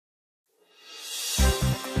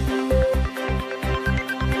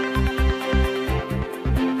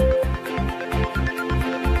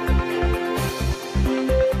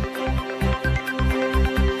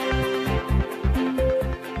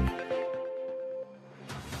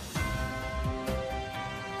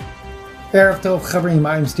Erev Tov Chavrim,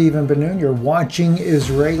 I'm Stephen Ben-Nun. You're watching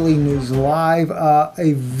Israeli News Live.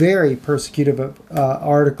 A very persecutive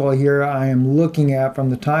article here I am looking at from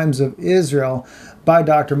the Times of Israel by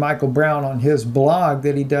Dr. Michael Brown on his blog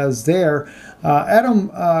that he does there. Adam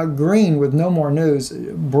Green with No More News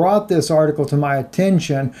brought this article to my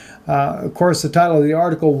attention. Of course, the title of the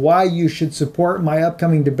article, Why You Should Support My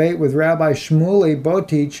Upcoming Debate with Rabbi Shmuley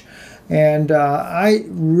Boteach. And I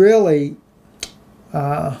really...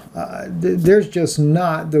 there's just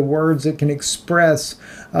not the words that can express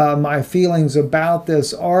my feelings about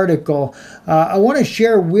this article. I want to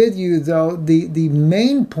share with you, though, the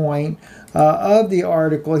main point of the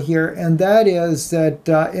article here, and that is that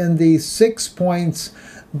in the 6 points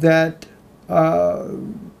that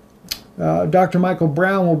Dr. Michael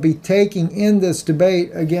Brown will be taking in this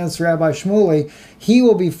debate against Rabbi Shmuley, he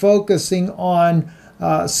will be focusing on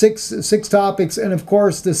six topics, and of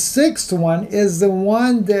course the sixth one is the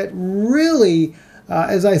one that really,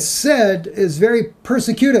 as I said, is very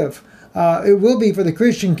persecutive. It will be for the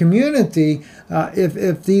Christian community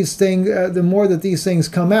if these things, the more that these things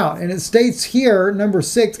come out. And it states here, number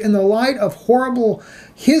 6, in the light of horrible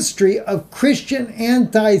history of Christian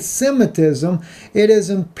anti-Semitism, it is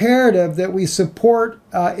imperative that we support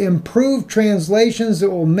improved translations that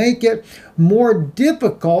will make it more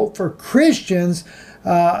difficult for Christians,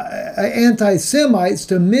 anti-Semites,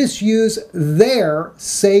 to misuse their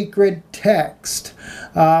sacred text.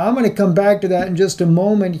 I'm going to come back to that in just a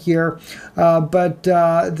moment here, but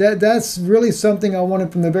that's really something I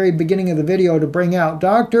wanted from the very beginning of the video to bring out.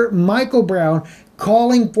 Dr. Michael Brown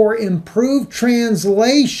calling for improved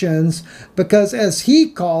translations because, as he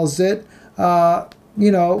calls it,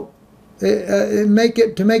 make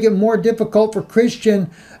it more difficult for Christian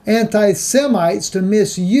anti-Semites to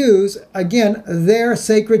misuse, again, their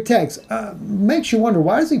sacred text. Makes you wonder,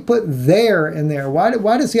 why does he put "their" in there?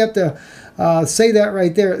 Why does he have to say that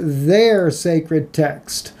right there, their sacred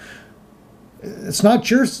text? It's not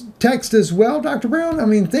your text as well, Dr. Brown? I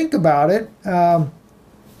mean, think about it.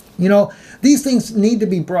 These things need to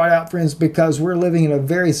be brought out, friends, because we're living in a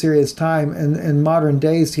very serious time in modern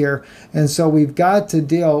days here. And so we've got to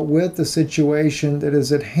deal with the situation that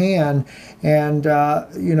is at hand. And,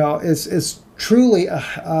 it's truly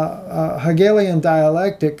a Hegelian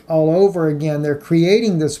dialectic all over again. They're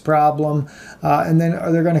creating this problem, and then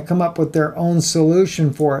they're going to come up with their own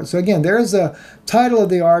solution for it. So again, there's the title of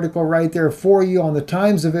the article right there for you on the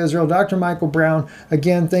Times of Israel. Dr. Michael Brown,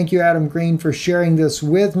 again, thank you, Adam Green, for sharing this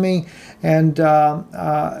with me. And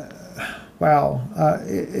wow,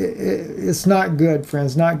 it's not good,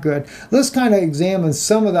 friends, not good. Let's kind of examine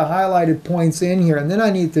some of the highlighted points in here, and then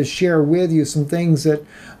I need to share with you some things that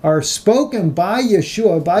are spoken by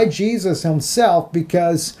Yeshua, by Jesus himself,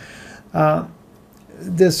 because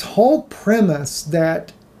this whole premise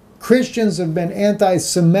that Christians have been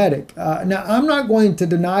anti-Semitic. Now, I'm not going to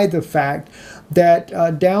deny the fact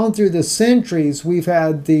that down through the centuries, we've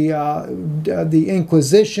had the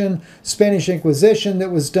Inquisition, Spanish Inquisition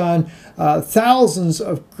that was done. Thousands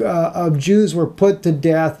of Jews were put to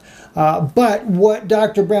death. But what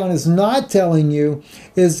Dr. Brown is not telling you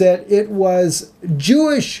is that it was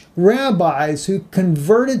Jewish rabbis who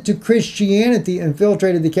converted to Christianity,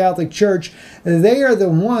 infiltrated the Catholic Church. They are the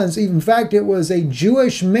ones, in fact, it was a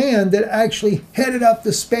Jewish man that actually headed up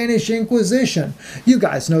the Spanish Inquisition. You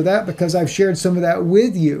guys know that because I've shared some of that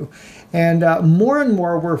with you. And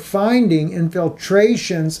more we're finding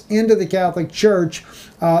infiltrations into the Catholic Church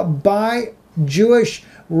by Jewish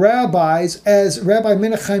rabbis, as Rabbi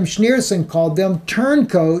Menachem Schneerson called them,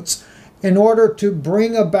 turncoats, in order to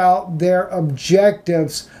bring about their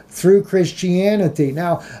objectives through Christianity.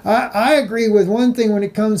 Now, I agree with one thing when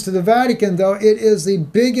it comes to the Vatican, though. It is the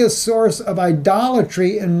biggest source of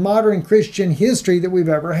idolatry in modern Christian history that we've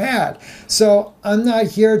ever had. So I'm not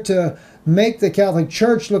here to make the Catholic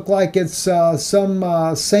Church look like it's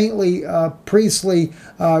some saintly, priestly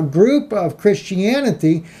group of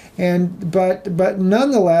Christianity. But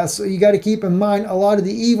nonetheless, you got to keep in mind a lot of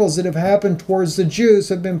the evils that have happened towards the Jews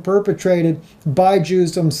have been perpetrated by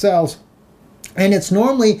Jews themselves. And it's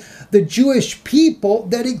normally the Jewish people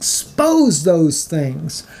that expose those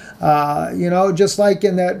things. Just like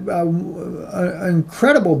in that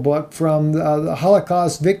incredible book from the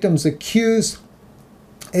Holocaust Victims Accused,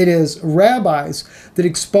 it is rabbis that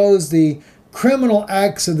expose the criminal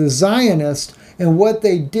acts of the Zionists and what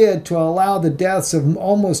they did to allow the deaths of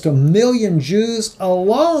almost 1 million Jews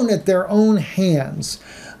alone at their own hands.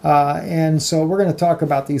 And so we're going to talk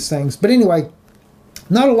about these things. But anyway,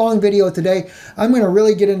 Not a long video today. I'm going to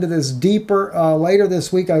really get into this deeper later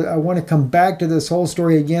this week. I want to come back to this whole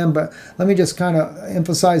story again, but let me just kind of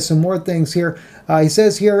emphasize some more things here. He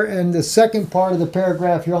says here in the second part of the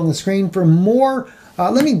paragraph here on the screen, for more,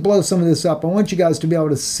 let me blow some of this up. I want you guys to be able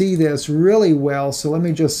to see this really well, so let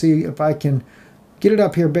me just see if I can get it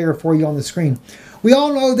up here bigger for you on the screen. We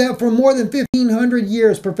all know that for more than 1,500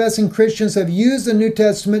 years, professing Christians have used the New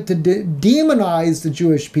Testament to demonize the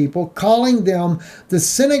Jewish people, calling them the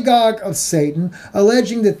synagogue of Satan,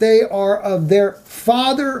 alleging that they are of their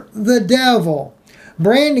father, the devil,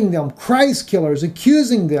 branding them Christ killers,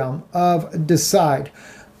 accusing them of decide.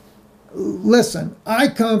 Listen, I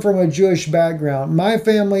come from a Jewish background. My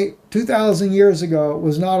family, 2,000 years ago,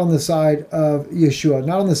 was not on the side of Yeshua,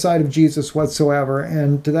 not on the side of Jesus whatsoever.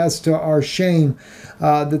 And that's to our shame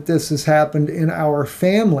that this has happened in our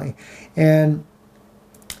family. And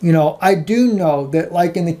you know, I do know that,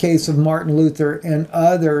 like in the case of Martin Luther and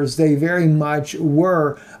others, they very much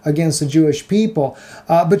were against the Jewish people.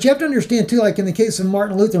 But you have to understand, too, like in the case of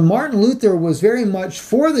Martin Luther was very much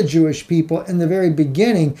for the Jewish people in the very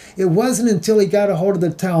beginning. It wasn't until he got a hold of the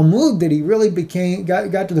Talmud that he really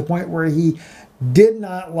got to the point where he did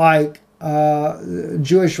not like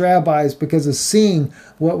Jewish rabbis because of seeing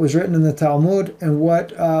what was written in the Talmud and what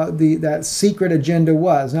that secret agenda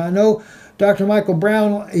was. Now, I know Dr. Michael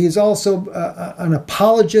Brown, he's also an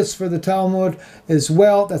apologist for the Talmud as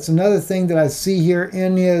well. That's another thing that I see here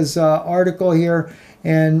in his article here.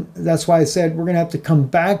 And that's why I said we're going to have to come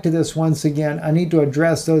back to this once again. I need to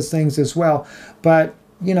address those things as well. But,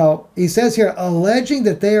 you know, he says here, alleging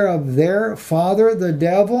that they are of their father, the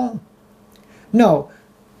devil. No,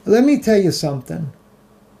 let me tell you something.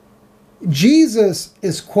 Jesus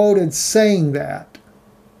is quoted saying that.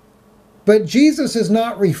 But Jesus is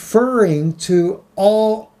not referring to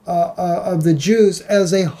all of the Jews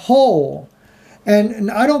as a whole.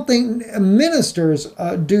 And I don't think ministers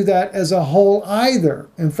do that as a whole either.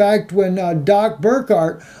 In fact, when Doc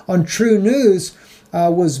Burkhart on True News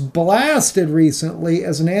was blasted recently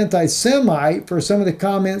as an anti-Semite for some of the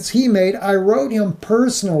comments he made, I wrote him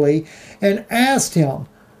personally and asked him,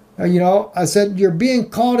 you know, I said, you're being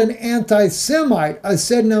called an anti-Semite. I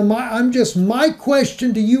said, now, my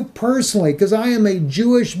question to you personally, because I am a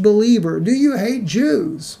Jewish believer, do you hate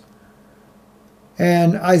Jews?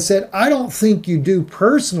 And I said, I don't think you do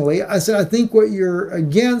personally. I said, I think what you're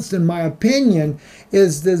against, in my opinion,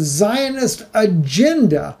 is the Zionist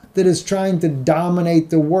agenda that is trying to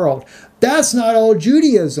dominate the world. That's not all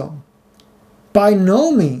Judaism. By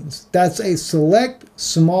no means. That's a select,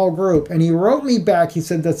 small group. And he wrote me back. He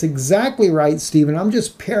said, that's exactly right, Stephen. I'm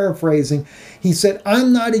just paraphrasing. He said,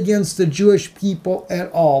 I'm not against the Jewish people at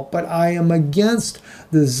all, but I am against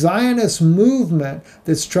the Zionist movement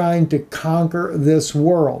that's trying to conquer this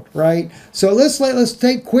world, right? So let's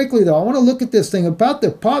take quickly, though. I want to look at this thing about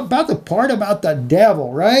the part about the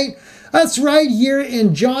devil, right? That's right here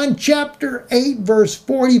in John chapter 8, verse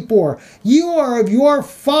 44. You are of your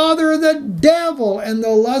father the devil, and the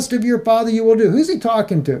lust of your father you will do. Who's he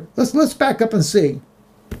talking to? Let's back up and see.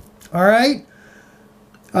 All right?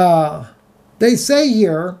 They say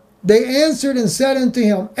here, they answered and said unto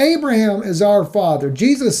him, Abraham is our father.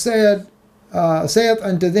 Jesus saith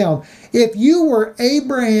unto them, if you were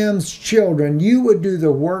Abraham's children, you would do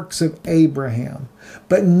the works of Abraham.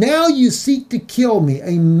 But now you seek to kill me,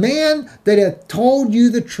 a man that hath told you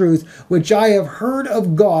the truth, which I have heard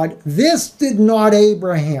of God. This did not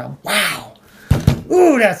Abraham. Wow.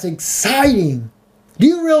 Ooh, that's exciting. Do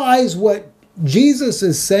you realize what Jesus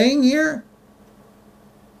is saying here?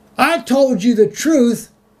 I told you the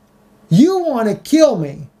truth. You want to kill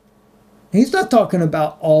me. He's not talking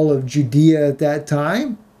about all of Judea at that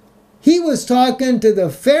time. He was talking to the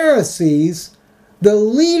Pharisees, the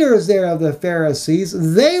leaders there of the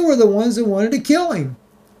Pharisees. They were the ones that wanted to kill him.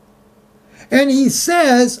 And he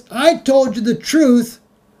says, I told you the truth,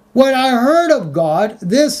 what I heard of God.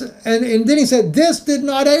 This, and then he said, this did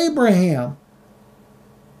not Abraham.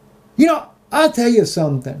 You know, I'll tell you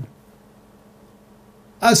something.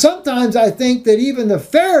 Sometimes I think that even the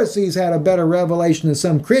Pharisees had a better revelation than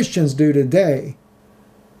some Christians do today.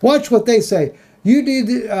 Watch what they say. You did.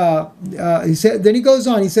 He said. Then he goes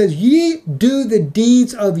on. He says, "Ye do the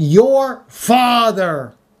deeds of your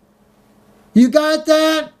father." You got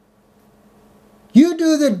that? You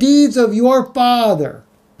do the deeds of your father.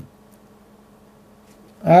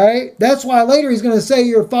 All right? That's why later he's going to say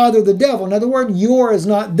your father the devil. In other words, your is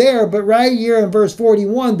not there, but right here in verse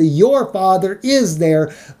 41, the your father is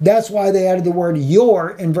there. That's why they added the word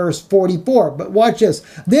your in verse 44. But watch this.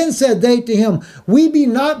 Then said they to him, we be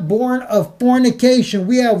not born of fornication.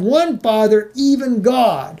 We have one Father, even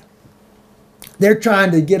God. They're trying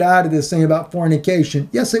to get out of this thing about fornication.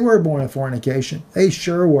 Yes, they were born of fornication. They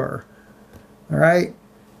sure were. All right?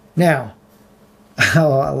 Now,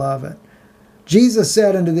 oh, I love it. Jesus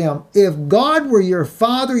said unto them, if God were your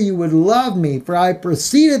Father, you would love me, for I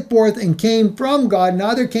proceeded forth and came from God,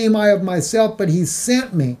 neither came I of myself, but he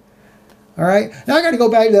sent me. All right? Now I got to go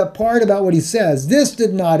back to that part about what he says. This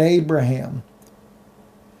did not Abraham.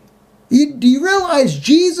 Do you realize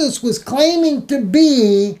Jesus was claiming to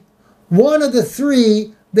be one of the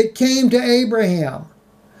three that came to Abraham?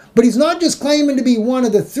 But he's not just claiming to be one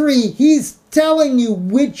of the three. He's telling you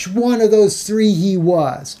which one of those three he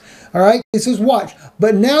was. All right? He says, watch.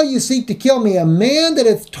 But now you seek to kill me, a man that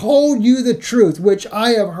hath told you the truth, which I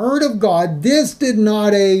have heard of God. This did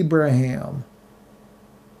not Abraham.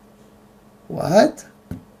 What?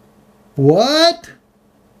 What?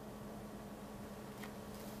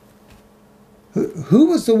 Who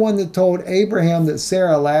was the one that told Abraham that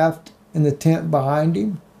Sarah laughed in the tent behind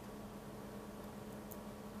him?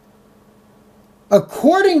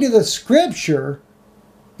 According to the scripture,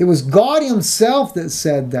 it was God himself that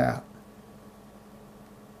said that.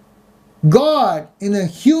 God in the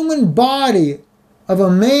human body of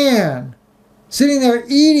a man sitting there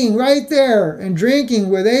eating right there and drinking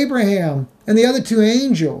with Abraham and the other two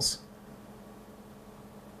angels.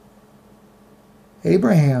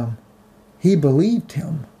 Abraham, he believed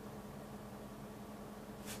him.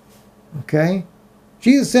 Okay?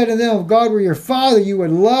 Jesus said to them, if God were your Father, you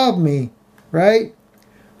would love me. Right?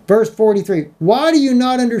 Verse 43. Why do you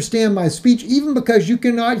not understand my speech, even because you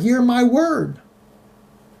cannot hear my word?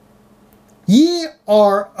 Ye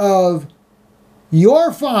are of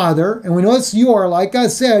your father, and we know it's your, like I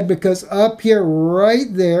said, because up here, right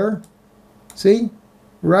there, see?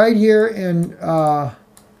 Right here in, I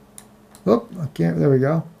can't, there we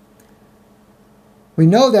go. We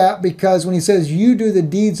know that because when he says, you do the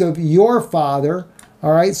deeds of your father,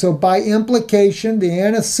 all right, so by implication, the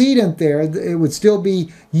antecedent there, it would still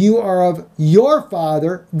be, you are of your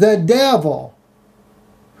father, the devil.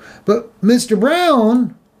 But Mr.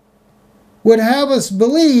 Brown would have us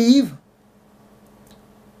believe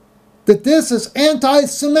that this is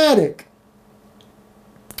anti-Semitic.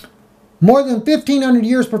 More than 1,500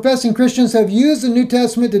 years, professing Christians have used the New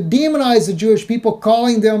Testament to demonize the Jewish people,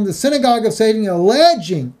 calling them the synagogue of Satan,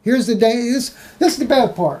 alleging, here's the this is the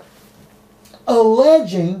bad part,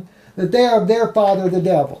 alleging that they are of their father, the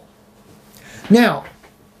devil. Now,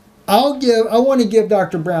 I want to give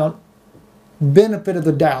Dr. Brown benefit of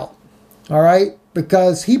the doubt, all right?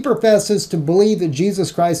 Because he professes to believe that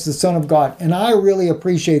Jesus Christ is the Son of God. And I really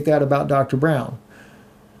appreciate that about Dr. Brown.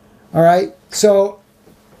 All right? So,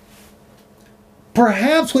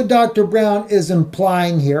 perhaps what Dr. Brown is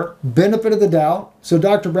implying here, benefit of the doubt. So,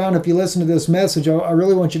 Dr. Brown, if you listen to this message, I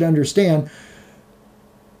really want you to understand.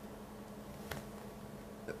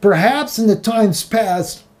 Perhaps in the times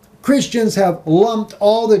past, Christians have lumped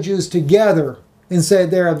all the Jews together and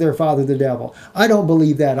said they're of their father, the devil. I don't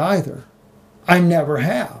believe that either. I never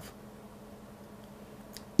have.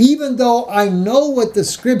 Even though I know what the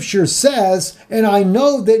scripture says, and I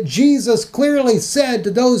know that Jesus clearly said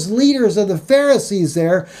to those leaders of the Pharisees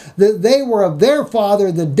there that they were of their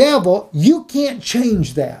father, the devil, you can't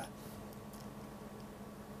change that.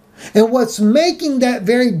 And what's making that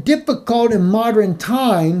very difficult in modern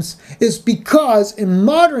times is because in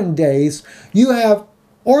modern days you have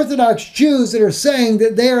Orthodox Jews that are saying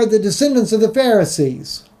that they are the descendants of the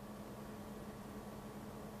Pharisees.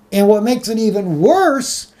 And what makes it even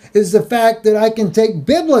worse is the fact that I can take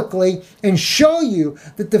biblically and show you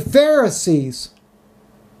that the Pharisees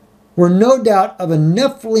were no doubt of a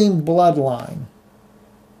Nephilim bloodline.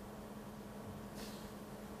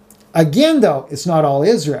 Again, though, it's not all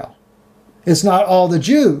Israel. It's not all the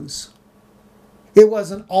Jews. It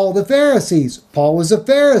wasn't all the Pharisees. Paul was a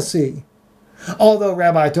Pharisee. Although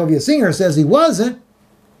Rabbi Tovia Singer says he wasn't.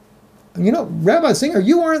 You know, Rabbi Singer,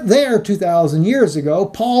 you weren't there 2,000 years ago.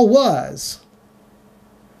 Paul was.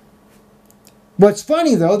 What's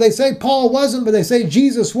funny, though, they say Paul wasn't, but they say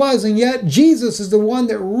Jesus was, and yet Jesus is the one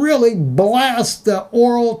that really blasts the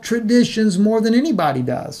oral traditions more than anybody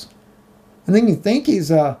does. And then you think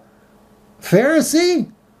he's a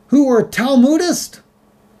Pharisee who were a Talmudist?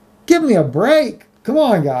 Give me a break. Come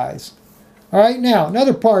on, guys. All right, now,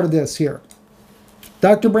 another part of this here.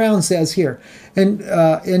 Dr. Brown says here, and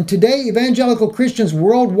today evangelical Christians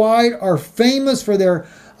worldwide are famous for their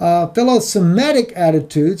philo-Semitic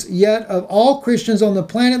attitudes, yet of all Christians on the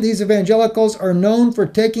planet, these evangelicals are known for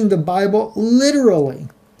taking the Bible literally.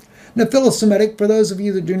 Now, philo-Semitic, for those of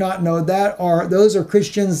you that do not know, those are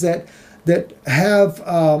Christians that have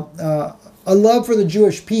a love for the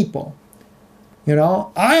Jewish people. You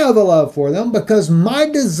know, I have a love for them because my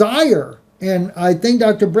desire, and I think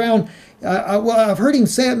Dr. Brown, well, I've heard him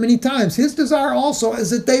say it many times, his desire also is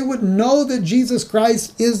that they would know that Jesus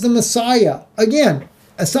Christ is the Messiah. Again,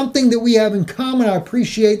 something that we have in common. I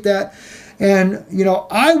appreciate that. And, you know,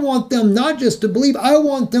 I want them not just to believe, I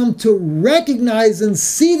want them to recognize and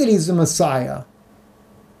see that he's the Messiah.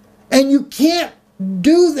 And you can't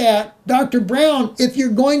do that, Dr. Brown, if you're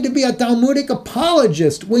going to be a Talmudic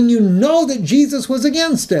apologist when you know that Jesus was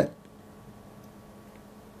against it.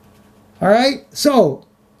 All right, so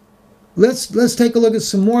let's take a look at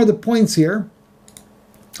some more of the points here.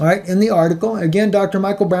 All right, in the article, again, Dr.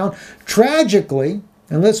 Michael Brown, tragically,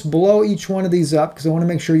 and let's blow each one of these up because I want to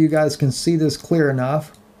make sure you guys can see this clear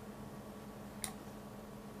enough.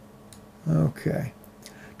 Okay.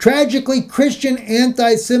 Tragically, Christian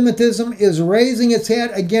anti-Semitism is raising its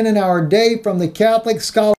head again in our day from the Catholic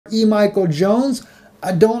scholar E. Michael Jones.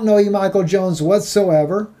 I don't know E. Michael Jones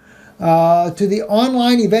whatsoever. To the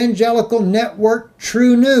online evangelical network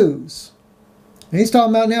True News. And he's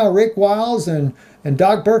talking about now Rick Wiles and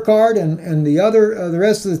Doc Burkhardt and the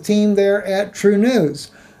rest of the team there at True News.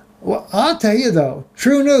 Well, I'll tell you though,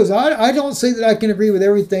 True News, I don't say that I can agree with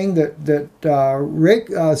everything that Rick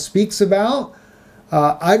speaks about.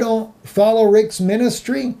 I don't follow Rick's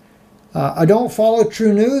ministry. I don't follow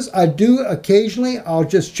True News. I do occasionally. I'll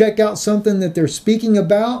just check out something that they're speaking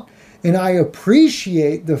about. And I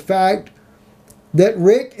appreciate the fact that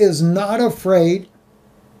Rick is not afraid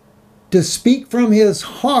to speak from his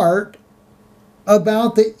heart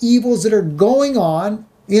about the evils that are going on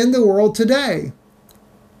in the world today.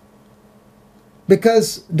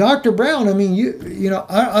 Because Dr. Brown, I mean, you know,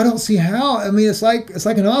 I don't see how. I mean, it's like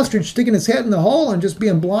an ostrich sticking its head in the hole and just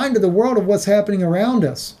being blind to the world of what's happening around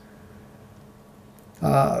us.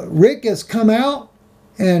 Rick has come out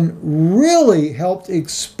and really helped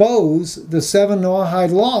expose the 7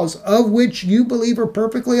 Noahide laws, of which you believe are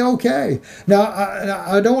perfectly okay. Now,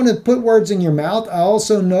 I don't want to put words in your mouth. I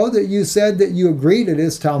also know that you said that you agreed it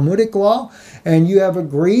is Talmudic law, and you have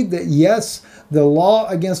agreed that, yes, the law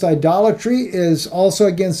against idolatry is also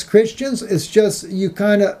against Christians. It's just you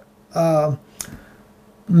kind of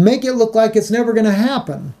make it look like it's never going to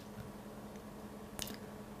happen.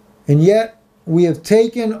 And yet, we have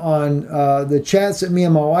taken on the chats that me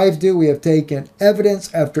and my wife do, we have taken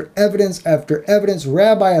evidence after evidence after evidence,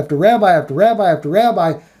 rabbi after rabbi after rabbi after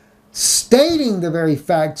rabbi, stating the very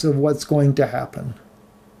facts of what's going to happen.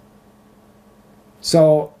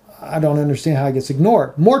 So I don't understand how it gets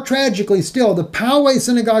ignored. More tragically still, the Poway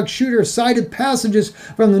synagogue shooter cited passages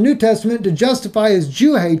from the New Testament to justify his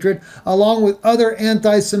Jew hatred along with other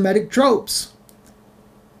anti-Semitic tropes.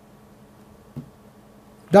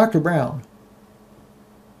 Dr. Brown,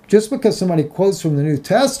 just because somebody quotes from the New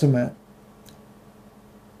Testament,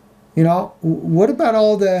 you know, what about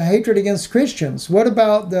all the hatred against Christians? What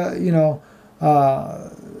about the, you know,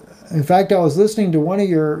 in fact, I was listening to one of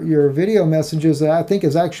your video messages that I think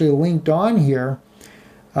is actually linked on here.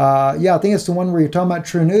 Yeah, I think it's the one where you're talking about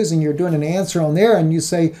True News and you're doing an answer on there and you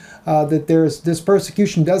say that this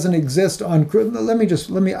persecution doesn't exist on,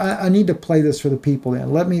 I need to play this for the people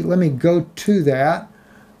then. Let me go to that.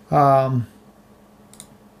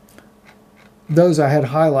 Those I had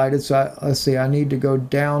highlighted, so let's see, I need to go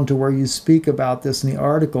down to where you speak about this in the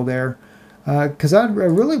article there, because I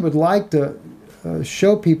really would like to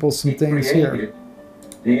show people some things here.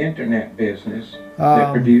 The internet business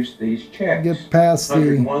that produced these checks. Get past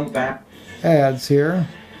the ads here.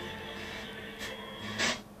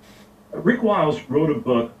 Rick Wiles wrote a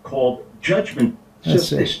book called Judgment. This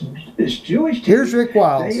Jewish TV, here's Rick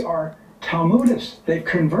Wiles. They are Talmudists. They've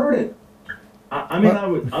converted. I mean,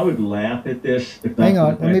 I would laugh at this. If hang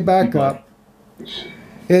on, let me back up.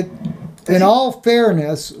 In all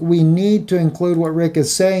fairness, we need to include what Rick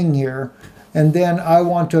is saying here, and then I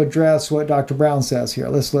want to address what Dr. Brown says here.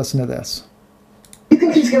 Let's listen to this. You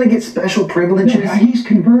think he's going to get special privileges? No, he's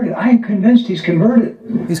converted. I am convinced he's converted.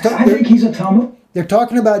 I think he's a Talmud. They're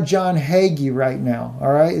talking about John Hagee right now,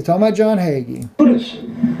 all right? They're talking about John Hagee.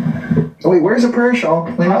 Wait, where's the prayer shawl?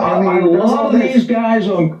 A lot of these guys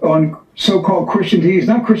on so-called Christian TV, it's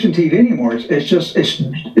not Christian TV anymore.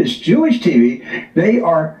 It's Jewish TV. They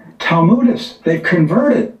are Talmudists. They've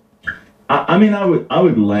converted. I mean, I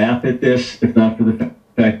would laugh at this if not for the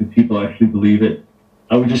fact that people actually believe it.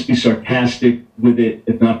 I would just be sarcastic with it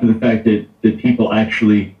if not for the fact that people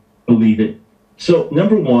actually believe it. So,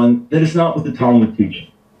 number one, that is not what the Talmud teaches.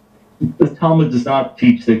 The Talmud does not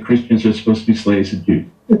teach that Christians are supposed to be slaves of Jews.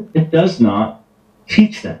 It does not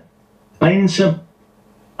teach that. Plain and simple.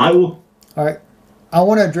 All right. I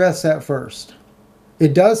want to address that first.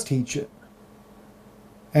 It does teach it.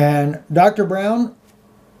 And Dr. Brown,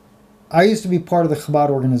 I used to be part of the Chabad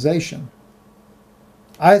organization.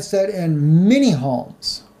 I sat in many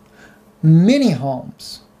homes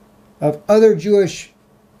of other Jewish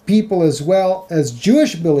people as well as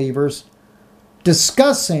Jewish believers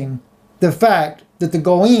discussing the fact that the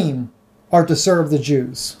Goyim are to serve the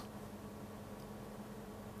Jews.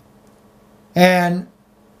 And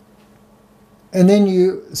then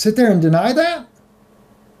you sit there and deny that?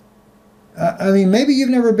 I mean, maybe you've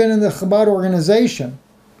never been in the Chabad organization.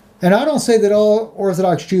 And I don't say that all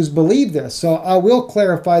Orthodox Jews believe this, so I will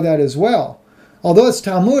clarify that as well. Although it's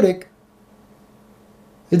Talmudic,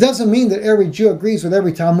 it doesn't mean that every Jew agrees with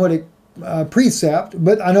every Talmudic precept,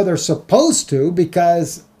 but I know they're supposed to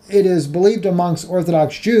because it is believed amongst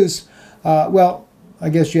Orthodox Jews. Well, I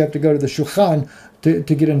guess you have to go to the Shulchan to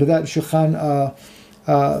get into that. Shulchan,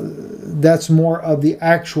 that's more of the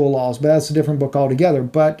actual laws, but that's a different book altogether.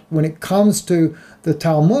 But when it comes to the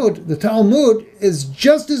Talmud is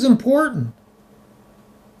just as important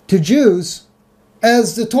to Jews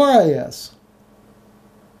as the Torah is.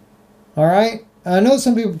 All right? I know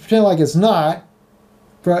some people pretend like it's not.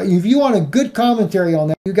 But if you want a good commentary on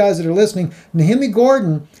that, you guys that are listening, Nehemi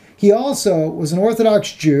Gordon, he also was an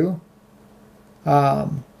Orthodox Jew.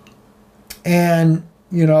 And,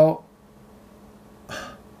 you know,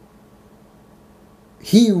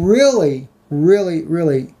 he really, really,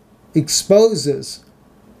 really exposes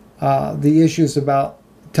the issues about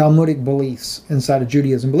Talmudic beliefs inside of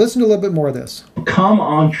Judaism. But listen to a little bit more of this. Come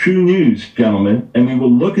on True News, gentlemen, and we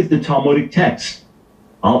will look at the Talmudic text.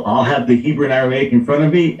 I'll have the Hebrew and Aramaic in front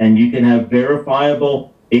of me, and you can have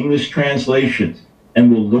verifiable English translations.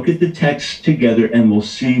 And we'll look at the text together, and we'll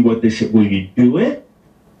see what they say. Will you do it?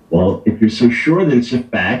 Well, if you're so sure that it's a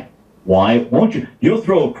fact, why won't you? You'll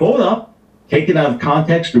throw a quote up, take it out of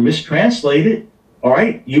context or mistranslate it. All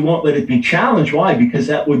right? You won't let it be challenged. Why? Because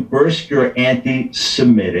that would burst your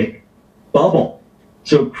anti-Semitic bubble.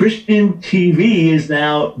 So Christian TV is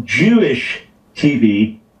now Jewish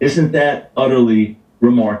TV. Isn't that utterly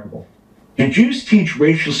remarkable? Do Jews teach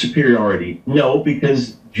racial superiority? No,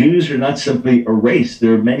 because Jews are not simply a race.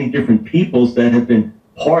 There are many different peoples that have been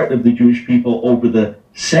part of the Jewish people over the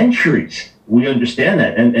centuries. We understand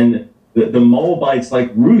that. And the Moabites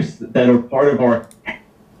like Ruth that are part of our...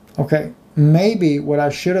 Okay, maybe what I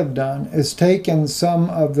should have done is taken some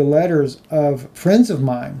of the letters of friends of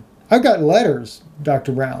mine. I've got letters,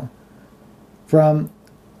 Dr. Brown, from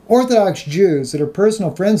Orthodox Jews that are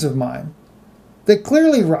personal friends of mine that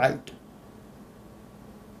clearly write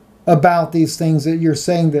about these things that you're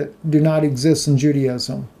saying that do not exist in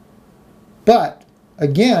Judaism. But,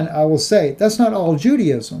 again, I will say, that's not all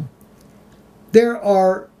Judaism. There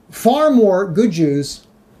are far more good Jews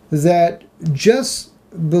that just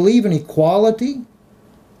believe in equality.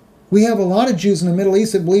 We have a lot of Jews in the Middle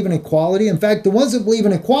East that believe in equality. In fact, the ones that believe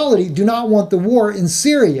in equality do not want the war in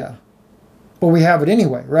Syria. But we have it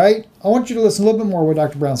anyway, right? I want you to listen a little bit more to what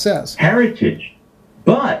Dr. Brown says. Heritage.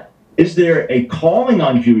 But is there a calling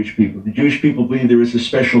on Jewish people? The Jewish people believe there is a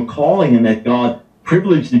special calling and that God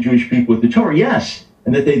privileged the Jewish people with the Torah. Yes.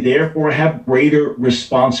 And that they therefore have greater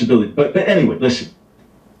responsibility. But anyway, listen.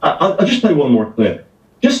 I'll just play one more clip.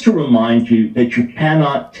 Just to remind you that you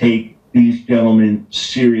cannot take these gentlemen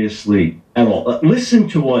seriously at all. Listen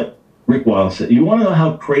to what Rick Wiles said. You want to know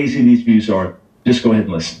how crazy these views are? Just go ahead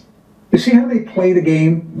and listen. You see how they play the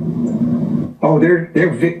game? Oh, they're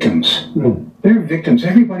victims. They're victims.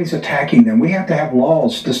 Everybody's attacking them. We have to have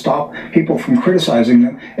laws to stop people from criticizing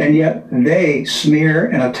them, and yet they smear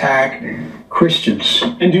and attack Christians.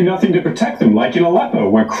 And do nothing to protect them, like in Aleppo,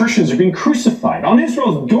 where Christians are being crucified on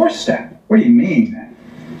Israel's doorstep. What do you mean?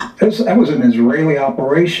 That was an Israeli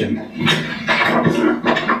operation.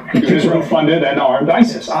 Israel funded and armed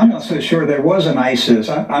ISIS. I'm not so sure there was an ISIS.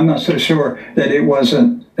 I'm not so sure that it was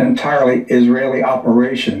an entirely Israeli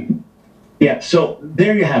operation. Yeah, so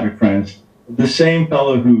there you have it, friends. The same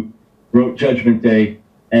fellow who wrote Judgment Day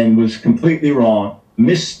and was completely wrong,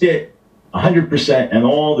 missed it 100%, and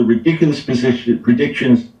all the ridiculous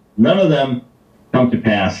predictions, none of them come to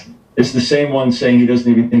pass. It's the same one saying he doesn't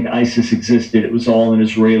even think ISIS existed. It was all an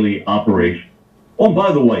Israeli operation. Oh, and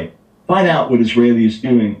by the way, find out what Israelis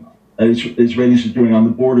are doing on the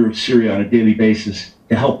border of Syria on a daily basis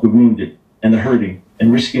to help the wounded and the hurting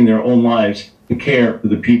and risking their own lives to care for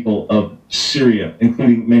the people of Syria,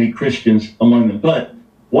 including many Christians among them. But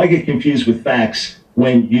why get confused with facts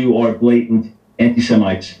when you are blatant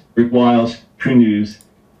anti-Semites? Rick Wiles, True News.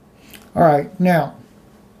 All right, now,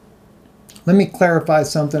 let me clarify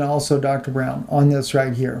something also, Dr. Brown, on this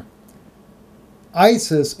right here.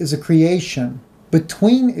 ISIS is a creation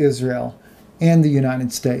between Israel and the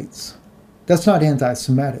United States. That's not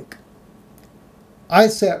anti-Semitic. I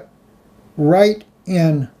sat right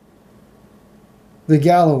in the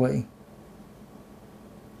Galilee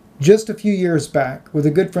just a few years back with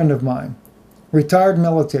a good friend of mine, retired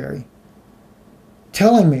military,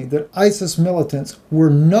 telling me that ISIS militants were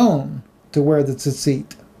known to wear the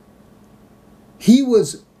tzitzit. He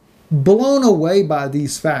was blown away by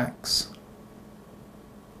these facts.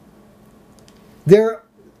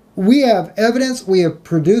 We have evidence, we have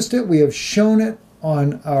produced it, we have shown it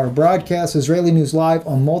on our broadcast, Israeli News Live,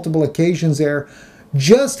 on multiple occasions there,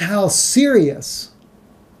 just how serious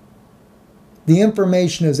the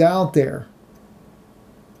information is out there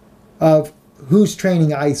of who's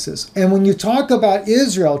training ISIS. And when you talk about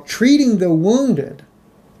Israel treating the wounded,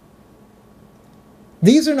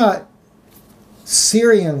 these are not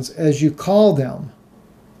Syrians as you call them.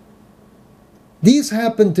 These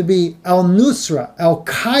happen to be al-Nusra,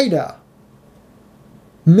 al-Qaeda,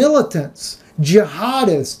 militants,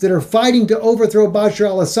 jihadists that are fighting to overthrow Bashar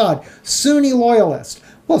al-Assad, Sunni loyalists.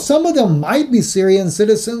 Well, some of them might be Syrian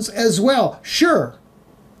citizens as well, sure.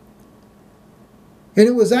 And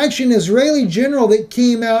it was actually an Israeli general that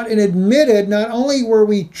came out and admitted not only were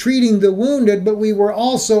we treating the wounded, but we were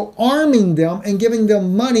also arming them and giving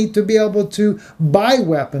them money to be able to buy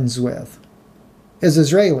weapons with as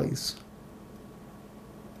Israelis.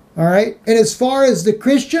 All right? And as far as the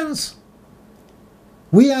Christians,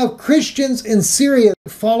 we have Christians in Syria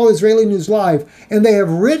that follow Israeli News Live, and they have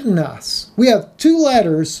written us. We have 2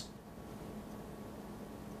 letters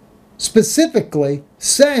specifically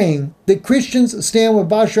saying that Christians stand with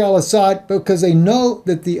Bashar al-Assad because they know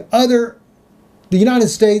that the United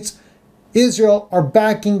States, Israel, are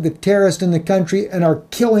backing the terrorists in the country and are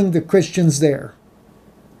killing the Christians there.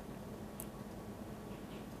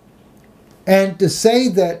 And to say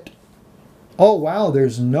that, oh wow,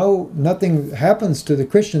 there's nothing happens to the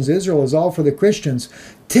Christians, Israel is all for the Christians.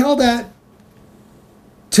 Tell that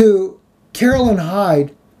to Carolyn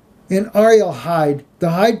Hyde and Ariel Hyde, the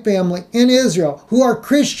Hyde family in Israel, who are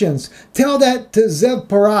Christians. Tell that to Zev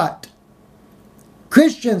Parat.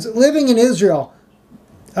 Christians living in Israel.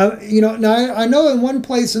 Now I know in one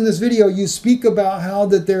place in this video you speak about how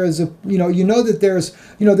that there is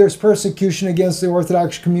there's persecution against the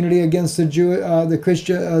Orthodox community, against the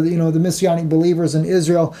Christian, the Messianic believers in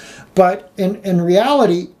Israel. But in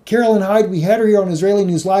reality, Carolyn Hyde, we had her here on Israeli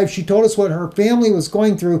News Live. She told us what her family was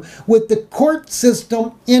going through with the court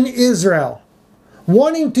system in Israel,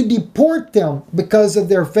 wanting to deport them because of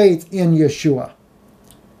their faith in Yeshua.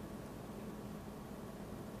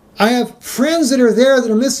 I have friends that are there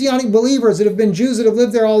that are Messianic believers that have been Jews that have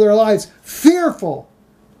lived there all their lives, fearful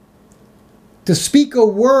to speak a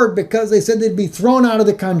word because they said they'd be thrown out of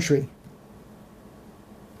the country.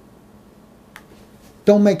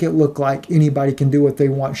 Don't make it look like anybody can do what they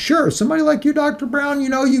want. Sure, somebody like you, Dr. Brown,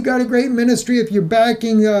 you got a great ministry. If you're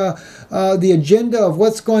backing the agenda of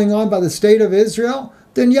what's going on by the state of Israel,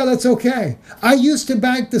 then yeah, that's okay. I used to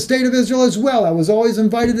back the state of Israel as well. I was always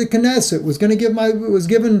invited to Knesset, was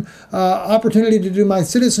given opportunity to do my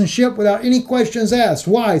citizenship without any questions asked.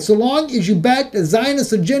 Why? So long as you back the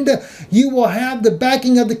Zionist agenda, you will have the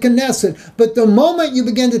backing of the Knesset. But the moment you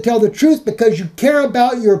begin to tell the truth because you care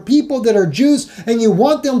about your people that are Jews and you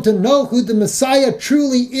want them to know who the Messiah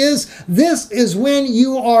truly is, this is when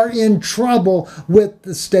you are in trouble with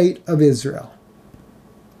the state of Israel.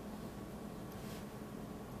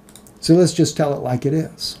 So let's just tell it like it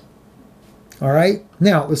is. All right?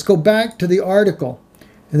 Now, let's go back to the article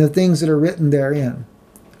and the things that are written therein.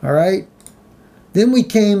 All right? Then we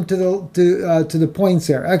came to the points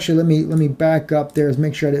there. Actually, let me back up there to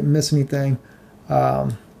make sure I didn't miss anything. Now,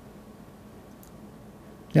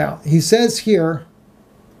 he says here,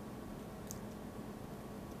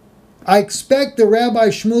 I expect the Rabbi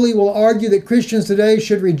Shmuley will argue that Christians today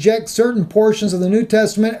should reject certain portions of the New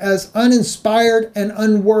Testament as uninspired and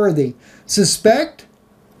unworthy. Suspect?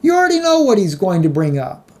 You already know what he's going to bring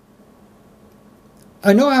up.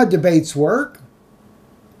 I know how debates work.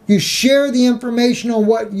 You share the information on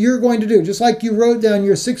what you're going to do. Just like you wrote down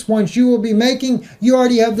your 6 points you will be making, you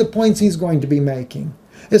already have the points he's going to be making.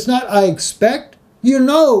 It's not I expect. You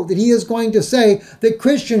know that he is going to say that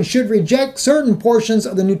Christians should reject certain portions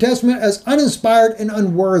of the New Testament as uninspired and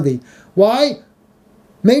unworthy. Why?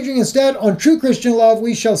 Majoring instead on true Christian love,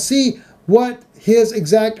 we shall see what his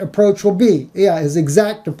exact approach will be. Yeah, his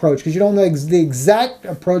exact approach, because you don't know the exact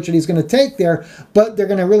approach that he's going to take there, but they're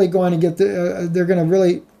going to really go on and get they're going to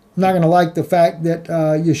really not going to like the fact that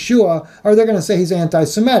Yeshua, or they're going to say he's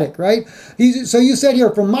anti-Semitic, right? So you said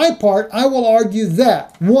here, for my part, I will argue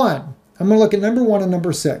that, 1, I'm going to look at number 1 and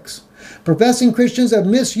number 6. Professing Christians have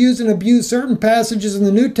misused and abused certain passages in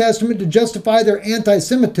the New Testament to justify their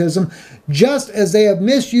anti-Semitism, just as they have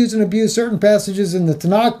misused and abused certain passages in the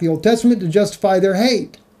Tanakh, the Old Testament, to justify their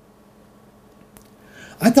hate.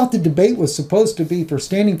 I thought the debate was supposed to be for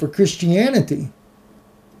standing for Christianity.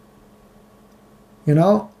 You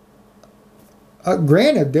know,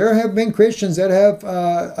 granted, there have been Christians that have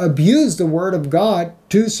abused the Word of God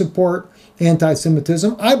to support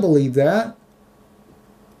anti-Semitism. I believe that.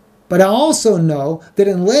 But I also know that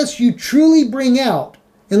unless you truly bring out,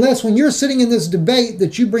 unless when you're sitting in this debate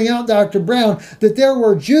that you bring out, Dr. Brown, that there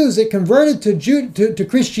were Jews that converted to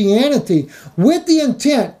Christianity with the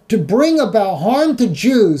intent to bring about harm to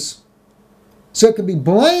Jews so it could be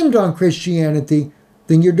blamed on Christianity,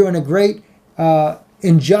 then you're doing a great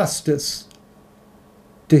injustice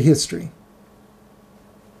to history.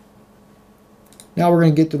 Now we're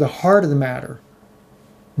going to get to the heart of the matter.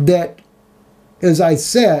 That, as I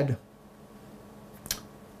said,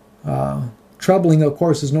 troubling, of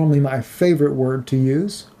course, is normally my favorite word to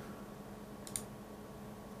use,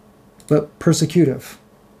 but persecutive.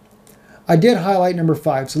 I did highlight number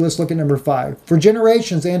 5, so let's look at number 5. For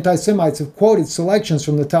generations, anti-Semites have quoted selections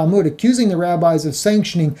from the Talmud accusing the rabbis of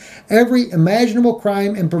sanctioning every imaginable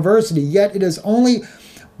crime and perversity, yet it is only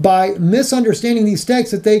by misunderstanding these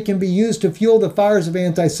texts that they can be used to fuel the fires of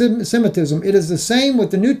anti-Semitism. It is the same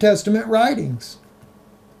with the New Testament writings.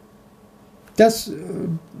 That's,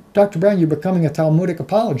 Dr. Brown, you're becoming a Talmudic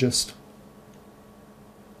apologist.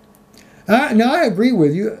 Now, I agree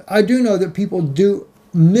with you. I do know that people do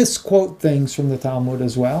misquote things from the Talmud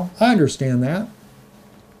as well. I understand that.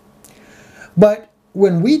 But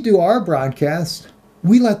when we do our broadcast,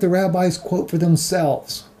 we let the rabbis quote for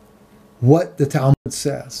themselves what the Talmud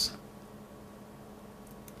says.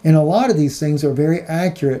 And a lot of these things are very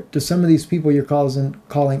accurate to some of these people you're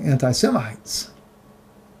calling anti-Semites,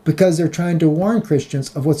 because they're trying to warn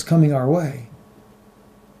Christians of what's coming our way.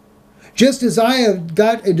 Just as I have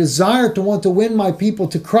got a desire to want to win my people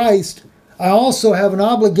to Christ, I also have an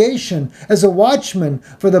obligation as a watchman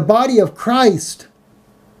for the body of Christ,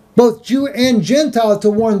 both Jew and Gentile, to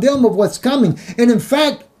warn them of what's coming. And in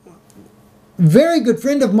fact, a very good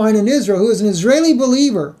friend of mine in Israel, who is an Israeli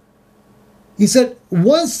believer, he said,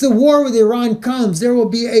 once the war with Iran comes, there will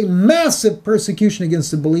be a massive persecution against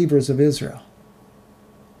the believers of Israel.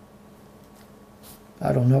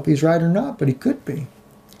 I don't know if he's right or not, but he could be.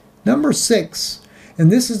 Number 6,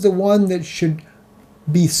 and this is the one that should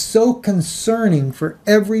be so concerning for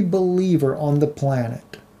every believer on the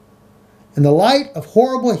planet. In the light of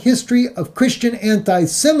horrible history of Christian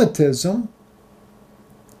anti-Semitism,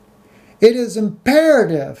 it is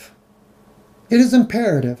imperative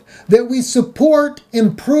that we support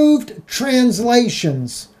improved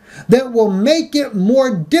translations that will make it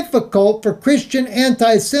more difficult for Christian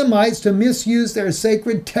anti-Semites to misuse their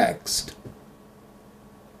sacred text.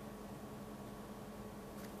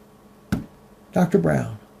 Dr.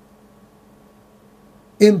 Brown.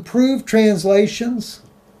 Improved translations.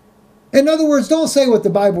 In other words, don't say what the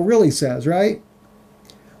Bible really says, right?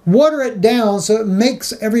 Water it down so it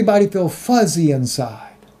makes everybody feel fuzzy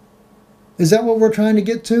inside. Is that what we're trying to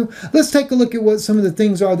get to? Let's take a look at what some of the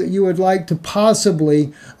things are that you would like to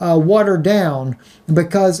possibly water down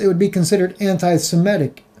because it would be considered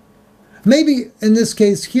anti-Semitic. Maybe in this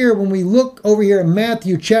case here, when we look over here in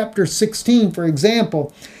Matthew chapter 16, for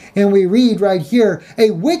example, and we read right here,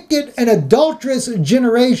 a wicked and adulterous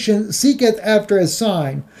generation seeketh after a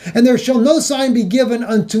sign, and there shall no sign be given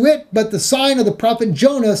unto it but the sign of the prophet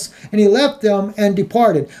Jonas. And he left them and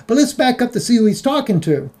departed. But let's back up to see who he's talking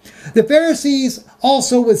to. The Pharisees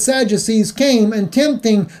also with Sadducees came, and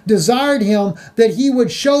tempting desired him that he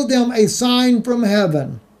would show them a sign from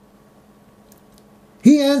heaven.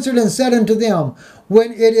 He answered and said unto them,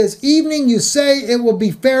 when it is evening, you say it will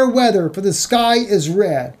be fair weather, for the sky is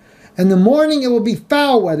red. In the morning it will be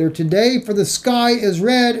foul weather. Today, for the sky is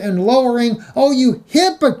red and lowering. O you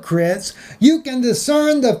hypocrites, you can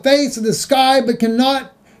discern the face of the sky, but can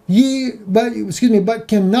ye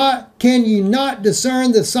not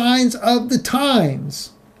discern the signs of the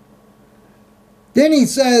times? Then he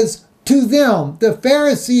says, to them, the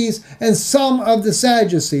Pharisees and some of the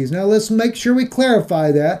Sadducees. Now let's make sure we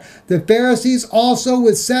clarify that. The Pharisees also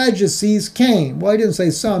with Sadducees came. Well, he didn't say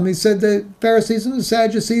some. He said the Pharisees and the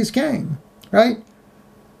Sadducees came. Right?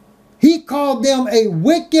 He called them a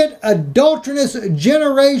wicked, adulterous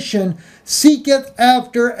generation seeketh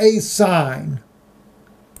after a sign.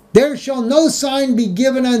 There shall no sign be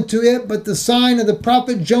given unto it but the sign of the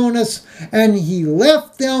prophet Jonas. And he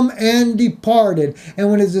left them and departed.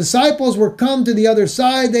 And when his disciples were come to the other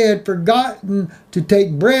side, they had forgotten to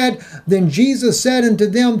take bread. Then Jesus said unto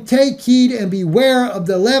them, Take heed and beware of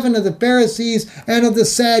the leaven of the Pharisees and of the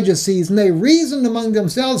Sadducees. And they reasoned among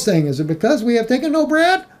themselves, saying, Is it because we have taken no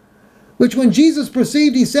bread? Which when Jesus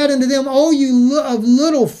perceived, he said unto them, O you of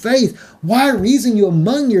little faith, why reason you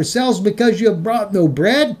among yourselves because you have brought no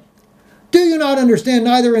bread? Do you not understand,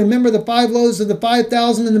 neither remember the 5 loaves of the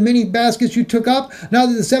 5,000 and the many baskets you took up,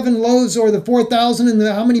 neither the 7 loaves or the 4,000 and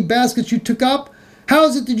how many baskets you took up? How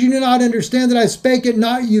is it that you do not understand that I spake it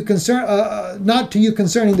not to you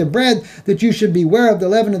concerning the bread, that you should beware of the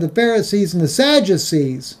leaven of the Pharisees and the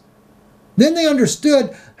Sadducees? Then they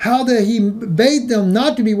understood how that he bade them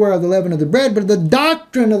not to beware of the leaven of the bread, but of the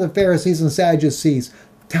doctrine of the Pharisees and Sadducees.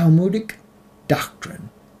 Talmudic doctrine.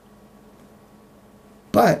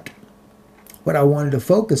 But what I wanted to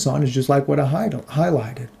focus on is just like what I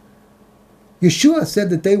highlighted. Yeshua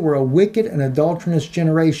said that they were a wicked and adulterous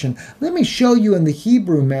generation. Let me show you in the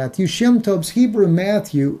Hebrew Matthew, Shem Tov's Hebrew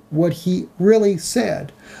Matthew, what he really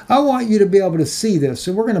said. I want you to be able to see this.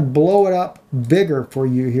 So we're going to blow it up bigger for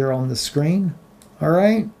you here on the screen. All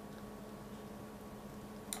right?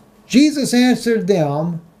 Jesus answered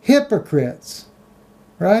them, hypocrites.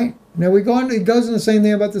 Right? Now he goes into the same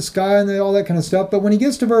thing about the sky and all that kind of stuff. But when he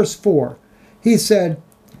gets to verse 4, he said,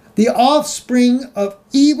 the offspring of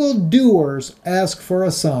evildoers ask for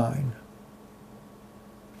a sign.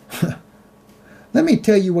 Let me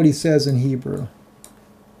tell you what he says in Hebrew.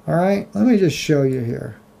 All right? Let me just show you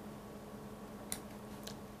here.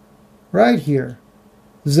 Right here.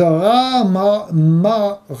 Zara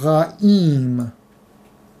ma'ra'im.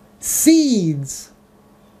 Seeds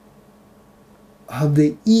of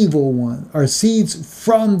the evil one, or seeds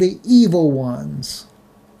from the evil ones,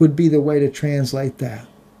 would be the way to translate that.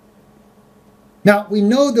 Now, we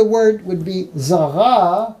know the word would be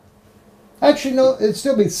zara. Actually, no, it'd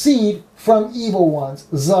still be seed from evil ones.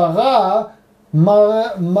 Zara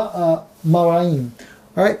maraim.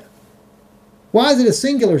 All right? Why is it a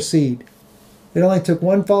singular seed? It only took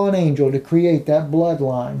one fallen angel to create that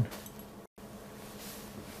bloodline.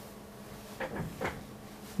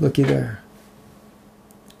 Looky there.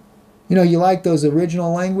 You know, you like those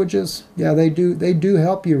original languages? Yeah, they do. They do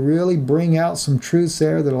help you really bring out some truths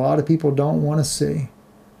there that a lot of people don't want to see.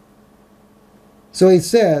 So he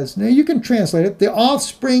says, now you can translate it, the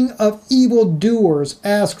offspring of evildoers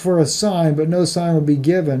ask for a sign, but no sign will be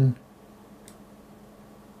given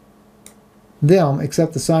them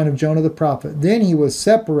except the sign of Jonah the prophet. Then he was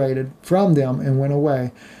separated from them and went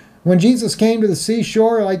away. When Jesus came to the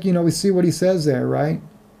seashore, like, you know, we see what he says there, right?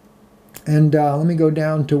 And let me go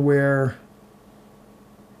down to where,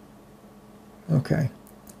 okay.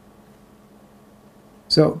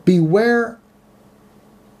 So, beware,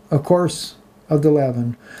 of course, of the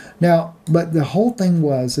leaven. Now, but the whole thing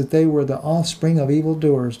was that they were the offspring of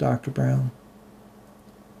evildoers, Dr. Brown.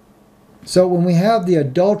 So when we have the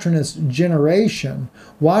adulterous generation,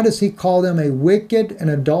 why does he call them a wicked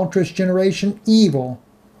and adulterous generation? Evil.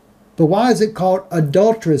 But why is it called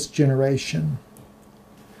adulterous generation?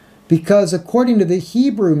 Because according to the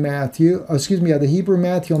Hebrew Matthew, the Hebrew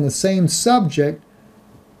Matthew on the same subject,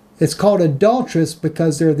 it's called adulterous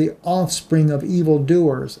because they're the offspring of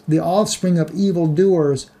evildoers. The offspring of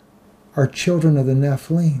evildoers are children of the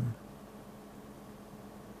Nephilim.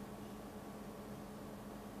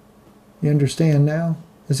 You understand now?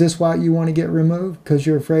 Is this why you want to get removed? Because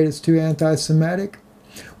you're afraid it's too anti-Semitic?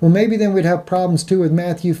 Well, maybe then we'd have problems too with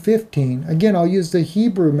Matthew 15. Again, I'll use the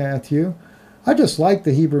Hebrew Matthew. I just like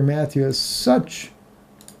the Hebrew Matthew. It's such,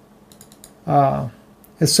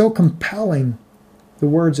 it's so compelling, the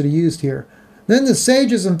words that he used here. Then the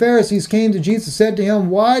sages and Pharisees came to Jesus and said to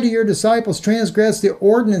him, Why do your disciples transgress the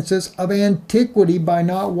ordinances of antiquity by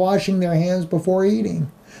not washing their hands before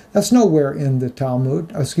eating? That's nowhere in the Talmud,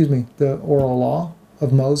 the oral law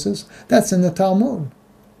of Moses. That's in the Talmud,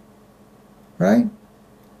 right?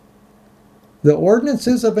 The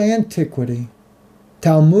ordinances of antiquity,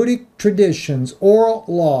 Talmudic traditions, oral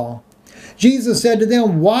law. Jesus said to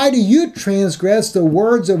them, Why do you transgress the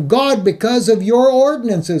words of God because of your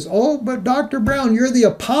ordinances? Oh, but Dr. Brown, you're the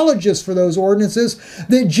apologist for those ordinances,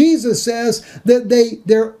 that Jesus says that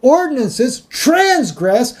their ordinances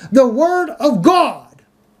transgress the word of God.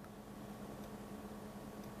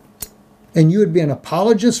 And you would be an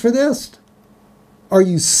apologist for this? Are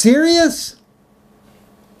you serious?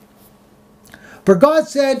 For God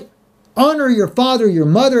said, Honor your father, your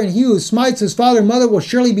mother, and he who smites his father and mother will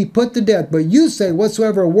surely be put to death. But you say,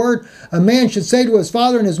 whatsoever a word a man should say to his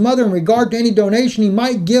father and his mother in regard to any donation he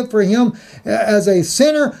might give for him as a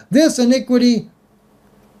sinner, this iniquity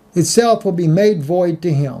itself will be made void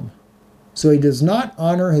to him. So he does not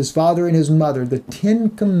honor his father and his mother, the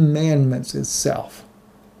 10 Commandments itself.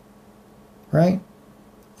 Right?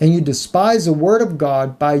 And you despise the word of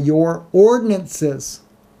God by your ordinances.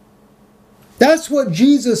 That's what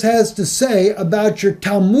Jesus has to say about your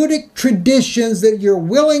Talmudic traditions that you're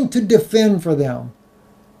willing to defend for them.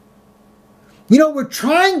 You know, we're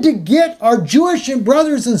trying to get our Jewish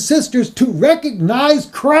brothers and sisters to recognize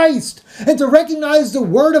Christ and to recognize the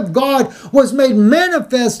Word of God was made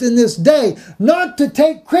manifest in this day, not to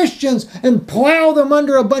take Christians and plow them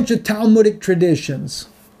under a bunch of Talmudic traditions.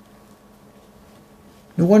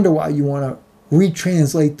 No wonder why you want to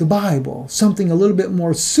retranslate the Bible, something a little bit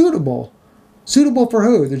more suitable. Suitable for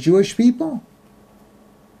who? The Jewish people?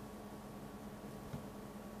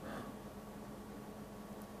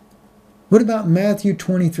 What about Matthew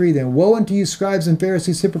 23 then? Woe unto you, scribes and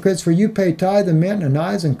Pharisees, hypocrites, for you pay tithe and mint and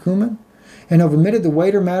anise and cumin, and have omitted the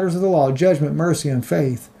weightier matters of the law, judgment, mercy, and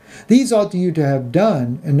faith. These ought you to have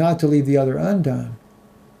done, and not to leave the other undone.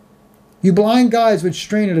 You blind guides which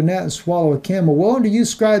strain at a gnat and swallow a camel. Woe unto you,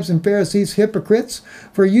 scribes and Pharisees, hypocrites,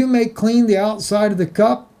 for you make clean the outside of the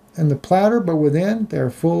cup and the platter, but within they are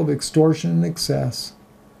full of extortion and excess.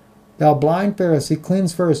 Thou blind Pharisee,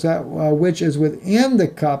 cleanse first that which is within the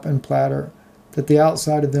cup and platter, that the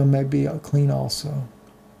outside of them may be clean also.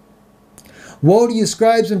 Woe to you,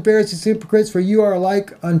 scribes and Pharisees, hypocrites, for you are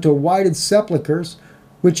like unto whited sepulchres,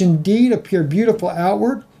 which indeed appear beautiful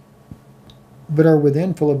outward, but are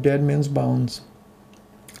within full of dead men's bones,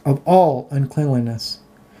 of all uncleanliness.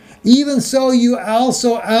 Even so you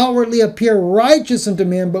also outwardly appear righteous unto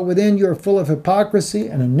men, but within you are full of hypocrisy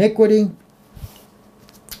and iniquity.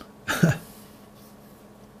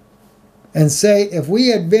 And say, if we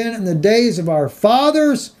had been in the days of our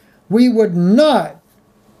fathers, we would not,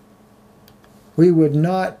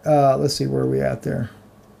 let's see, where are we at there?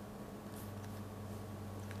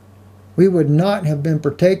 We would not have been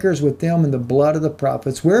partakers with them in the blood of the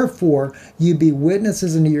prophets. Wherefore, you be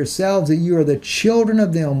witnesses unto yourselves that you are the children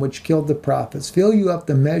of them which killed the prophets. Fill you up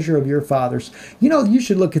the measure of your fathers. You know, you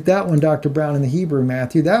should look at that one, Dr. Brown, in the Hebrew,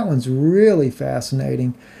 Matthew. That one's really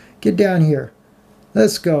fascinating. Get down here.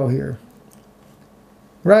 Let's go here.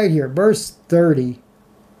 Right here, verse 30.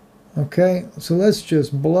 Okay, so let's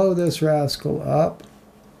just blow this rascal up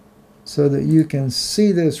so that you can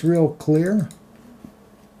see this real clear.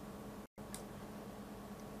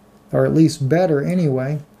 Or at least better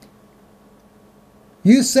anyway.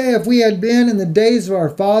 You say, if we had been in the days of our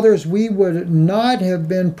fathers, we would not have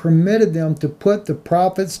been permitted them to put the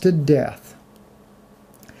prophets to death.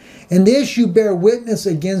 In this you bear witness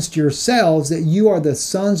against yourselves that you are the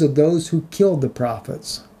sons of those who killed the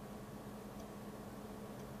prophets.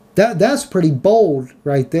 That's pretty bold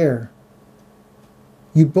right there.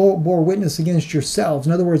 You bore witness against yourselves.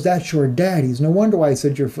 In other words, that's your daddies. No wonder why he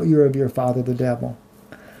said you're of your father the devil.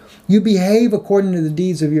 You behave according to the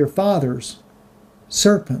deeds of your fathers,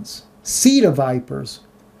 serpents, seed of vipers.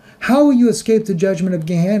 How will you escape the judgment of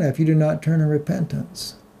Gehenna if you do not turn in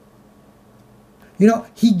repentance? You know,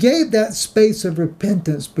 he gave that space of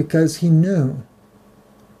repentance because he knew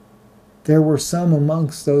there were some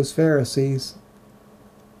amongst those Pharisees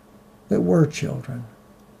that were children.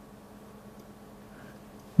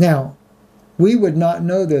 Now, we would not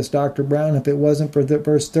know this, Dr. Brown, if it wasn't for the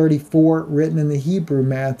verse 34 written in the Hebrew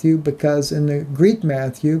Matthew, because in the Greek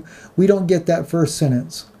Matthew, we don't get that first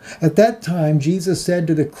sentence. At that time, Jesus said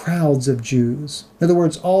to the crowds of Jews, in other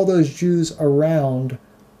words, all those Jews around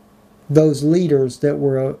those leaders that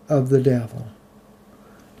were of the devil,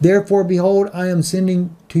 therefore, behold, I am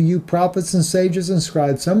sending to you prophets and sages and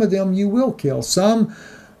scribes. Some of them you will kill. Some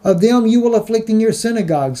of them you will afflict in your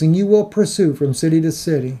synagogues, and you will pursue from city to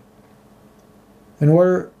city, in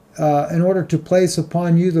order to place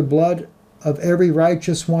upon you the blood of every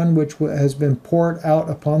righteous one which has been poured out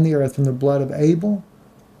upon the earth, from the blood of Abel,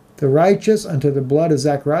 the righteous, unto the blood of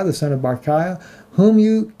Zechariah, the son of Barchiah, whom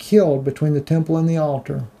you killed between the temple and the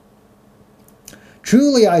altar.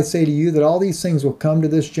 Truly I say to you that all these things will come to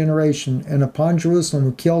this generation, and upon Jerusalem,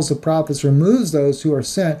 who kills the prophets, removes those who are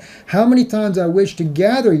sent. How many times I wish to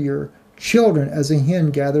gather your children as a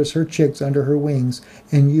hen gathers her chicks under her wings,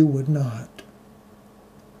 and you would not.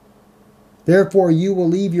 Therefore you will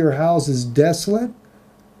leave your houses desolate.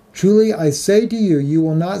 Truly I say to you, you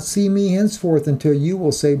will not see me henceforth until you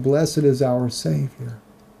will say, Blessed is our Savior.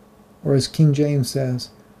 Or as King James says,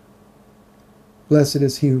 Blessed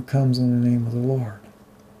is he who comes in the name of the Lord.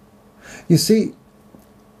 You see,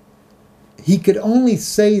 he could only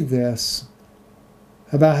say this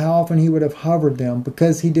about how often he would have hovered them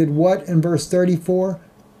because he did what in verse 34?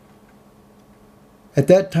 At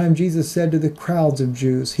that time, Jesus said to the crowds of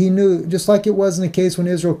Jews, he knew, just like it was in the case when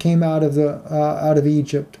Israel came out of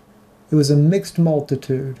Egypt, it was a mixed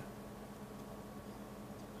multitude.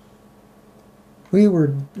 We are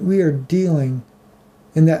dealing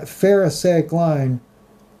in that Pharisaic line,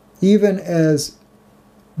 even as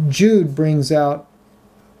Jude brings out,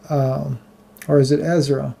 or is it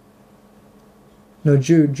Ezra? No,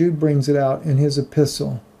 Jude brings it out in his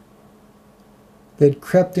epistle. They'd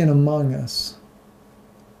crept in among us.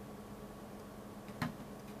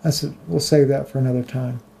 We'll save that for another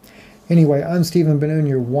time. Anyway, I'm Stephen Ben-Nun.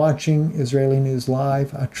 You're watching Israeli News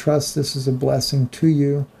Live. I trust this is a blessing to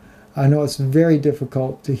you. I know it's very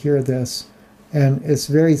difficult to hear this, and it's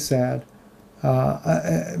very sad.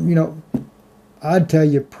 I'd tell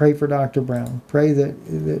you, pray for Dr. Brown. Pray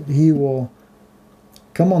that he will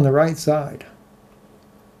come on the right side.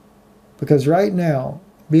 Because right now,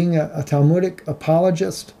 being a Talmudic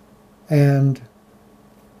apologist and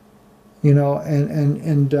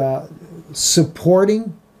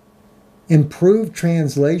supporting improved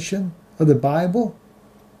translation of the Bible,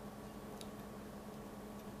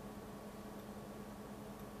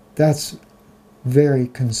 that's very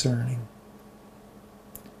concerning.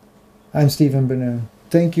 I'm Stephen Ben-Nun.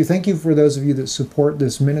 Thank you. Thank you for those of you that support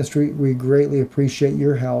this ministry. We greatly appreciate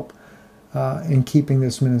your help in keeping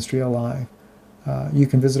this ministry alive. You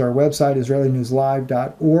can visit our website,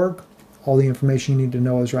 israelinewslive.org. All the information you need to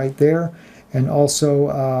know is right there. And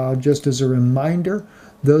also, just as a reminder,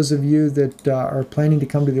 those of you that are planning to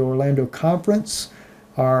come to the Orlando conference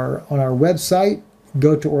are on our website.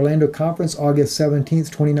 Go to Orlando Conference, August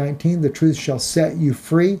 17th, 2019. The truth shall set you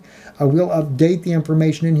free. I will update the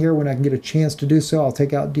information in here when I can get a chance to do so. I'll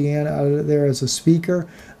take out Deanna out of there as a speaker,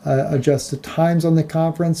 adjust the times on the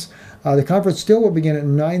conference. The conference still will begin at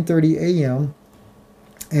 9:30 a.m.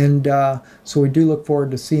 And so we do look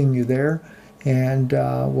forward to seeing you there. And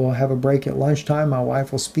we'll have a break at lunchtime. My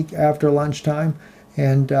wife will speak after lunchtime.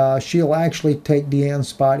 And she'll actually take Deanne's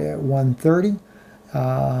spot at 1:30.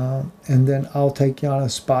 And then I'll take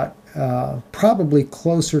Yana's spot probably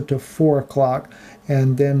closer to 4 o'clock,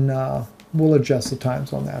 and then we'll adjust the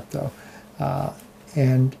times on that, though.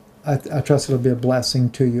 And I trust it'll be a blessing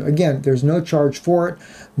to you. Again, there's no charge for it.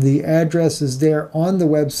 The address is there on the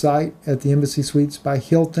website at the Embassy Suites by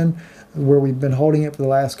Hilton, where we've been holding it for the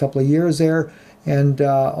last couple of years there. And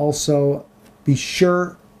also be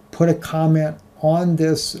sure, put a comment on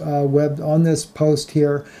this on this post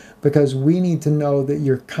here, because we need to know that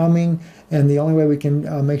you're coming, and the only way we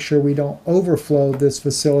can make sure we don't overflow this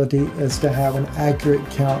facility is to have an accurate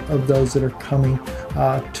count of those that are coming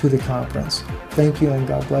to the conference. Thank you, and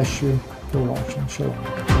God bless you for watching.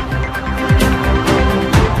 Shalom.